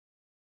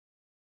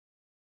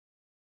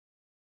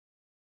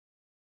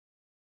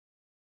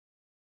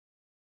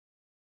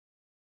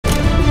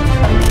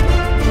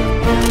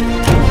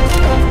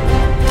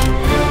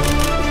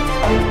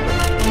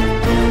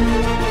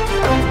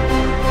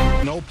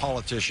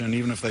competition,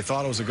 even if they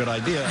thought it was a good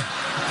idea.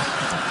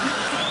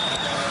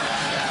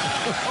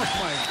 Oh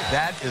my God.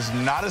 That is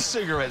not a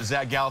cigarette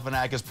Zach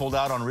Galifianakis pulled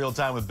out on Real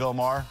Time with Bill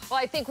Maher. Well,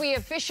 I think we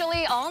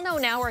officially all know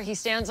now where he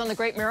stands on the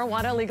great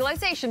marijuana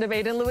legalization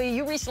debate. And Louis,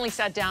 you recently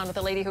sat down with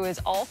a lady who is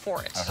all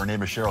for it. Her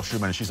name is Cheryl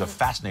Shuman, and she's a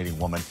fascinating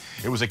woman.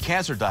 It was a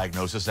cancer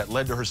diagnosis that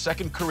led to her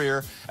second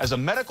career as a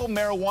medical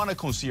marijuana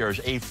concierge,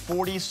 a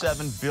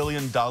 $47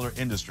 billion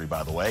industry,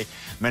 by the way.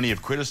 Many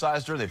have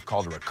criticized her. They've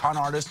called her a con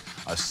artist,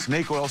 a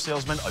snake oil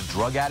salesman, a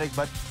drug addict,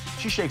 but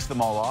she shakes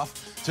them all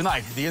off.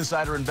 Tonight, The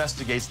Insider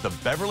investigates the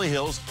Beverly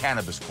Hills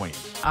cannabis queen.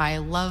 I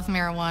love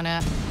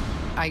marijuana.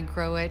 I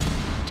grow it,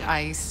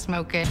 I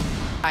smoke it,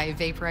 I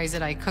vaporize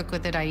it, I cook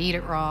with it, I eat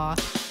it raw.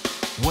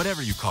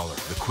 Whatever you call her,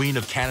 the queen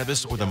of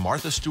cannabis or the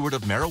Martha Stewart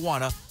of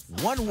marijuana,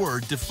 one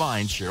word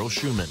defines Cheryl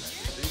Shuman: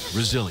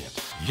 resilient.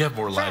 You have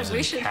more lives than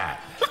a cat.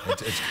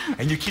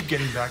 And you keep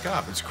getting back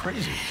up. It's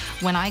crazy.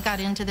 When I got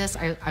into this,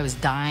 I was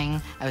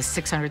dying. I was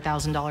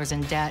 $600,000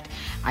 in debt.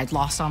 I'd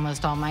lost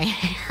almost all my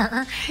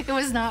hair. It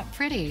was not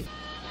pretty.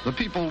 The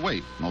people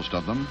wait, most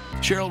of them.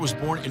 Cheryl was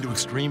born into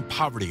extreme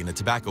poverty in a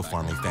tobacco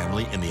farming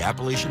family in the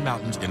Appalachian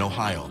Mountains in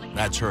Ohio.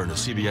 That's her in a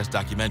CBS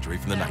documentary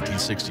from the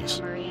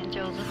 1960s.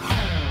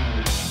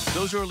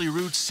 Those early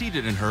roots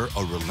seeded in her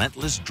a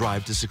relentless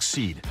drive to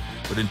succeed.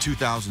 But in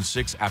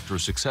 2006, after a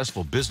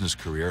successful business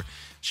career,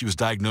 she was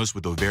diagnosed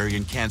with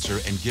ovarian cancer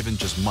and given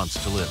just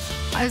months to live.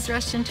 I was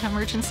rushed into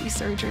emergency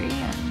surgery,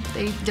 and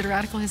they did a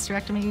radical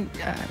hysterectomy,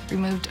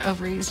 removed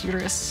ovaries,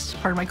 uterus,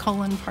 part of my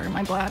colon, part of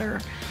my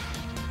bladder.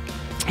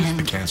 And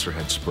the cancer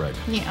had spread.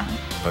 Yeah.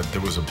 But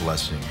there was a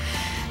blessing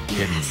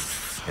hidden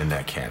in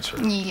that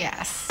cancer.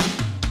 Yes.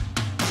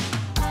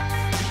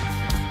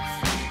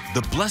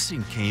 The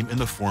blessing came in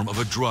the form of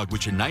a drug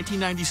which in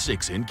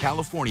 1996 in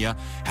California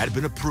had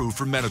been approved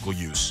for medical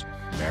use: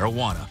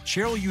 marijuana.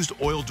 Cheryl used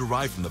oil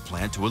derived from the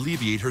plant to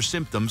alleviate her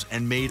symptoms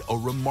and made a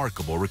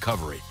remarkable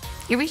recovery.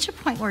 You reach a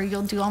point where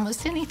you'll do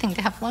almost anything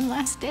to have one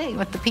last day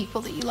with the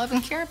people that you love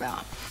and care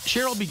about.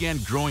 Cheryl began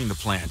growing the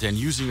plant, and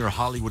using her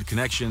Hollywood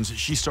connections,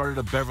 she started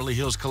a Beverly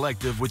Hills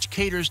collective which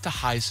caters to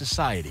high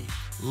society,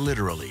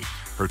 literally.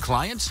 Her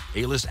clients,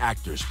 A-list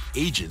actors,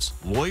 agents,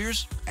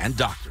 lawyers, and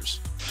doctors.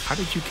 How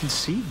did you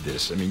conceive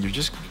this? I mean, you're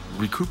just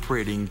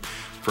recuperating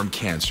from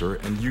cancer,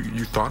 and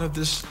you thought of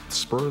this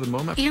spur of the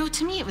moment? You know,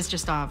 to me, it was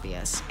just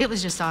obvious. It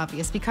was just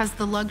obvious because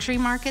the luxury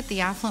market,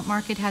 the affluent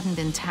market, hadn't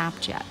been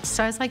tapped yet.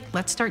 So I was like,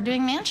 let's start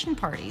doing mansion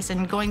parties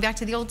and going back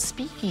to the old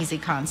speakeasy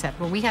concept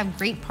where we have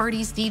great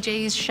parties,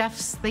 DJs,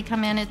 chefs, they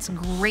come in, it's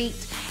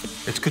great.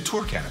 It's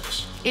couture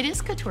cannabis. It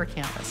is couture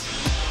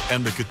cannabis.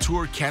 And the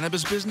couture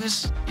cannabis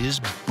business is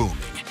booming.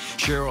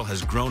 Cheryl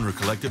has grown her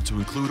collective to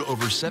include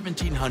over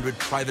 1,700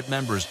 private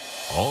members,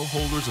 all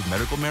holders of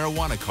medical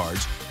marijuana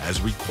cards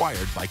as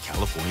required by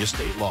California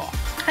state law.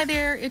 Hi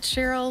there, it's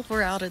Cheryl.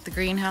 We're out at the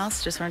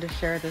greenhouse. Just wanted to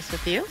share this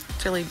with you.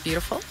 It's really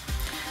beautiful,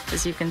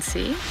 as you can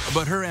see.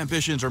 But her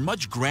ambitions are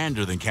much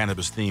grander than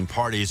cannabis-themed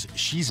parties.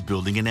 She's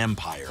building an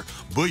empire,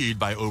 buoyed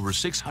by over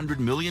 $600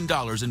 million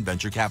in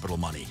venture capital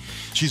money.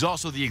 She's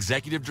also the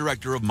executive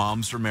director of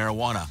Moms for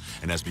Marijuana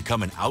and has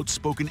become an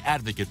outspoken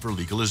advocate for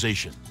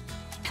legalization.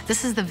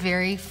 This is the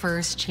very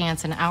first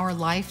chance in our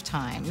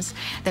lifetimes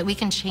that we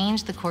can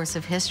change the course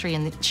of history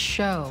and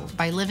show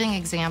by living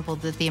example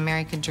that the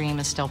American dream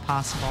is still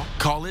possible.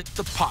 Call it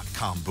the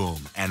pot-com boom,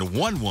 and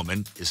one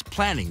woman is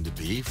planning to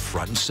be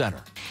front and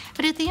center.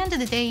 But at the end of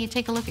the day, you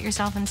take a look at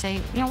yourself and say,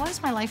 you know, what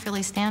does my life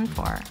really stand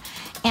for?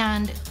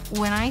 And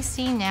when I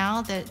see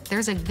now that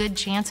there's a good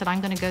chance that I'm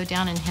going to go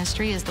down in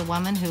history as the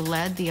woman who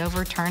led the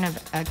overturn of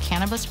a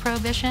cannabis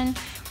prohibition,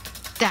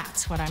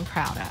 that's what I'm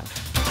proud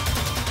of.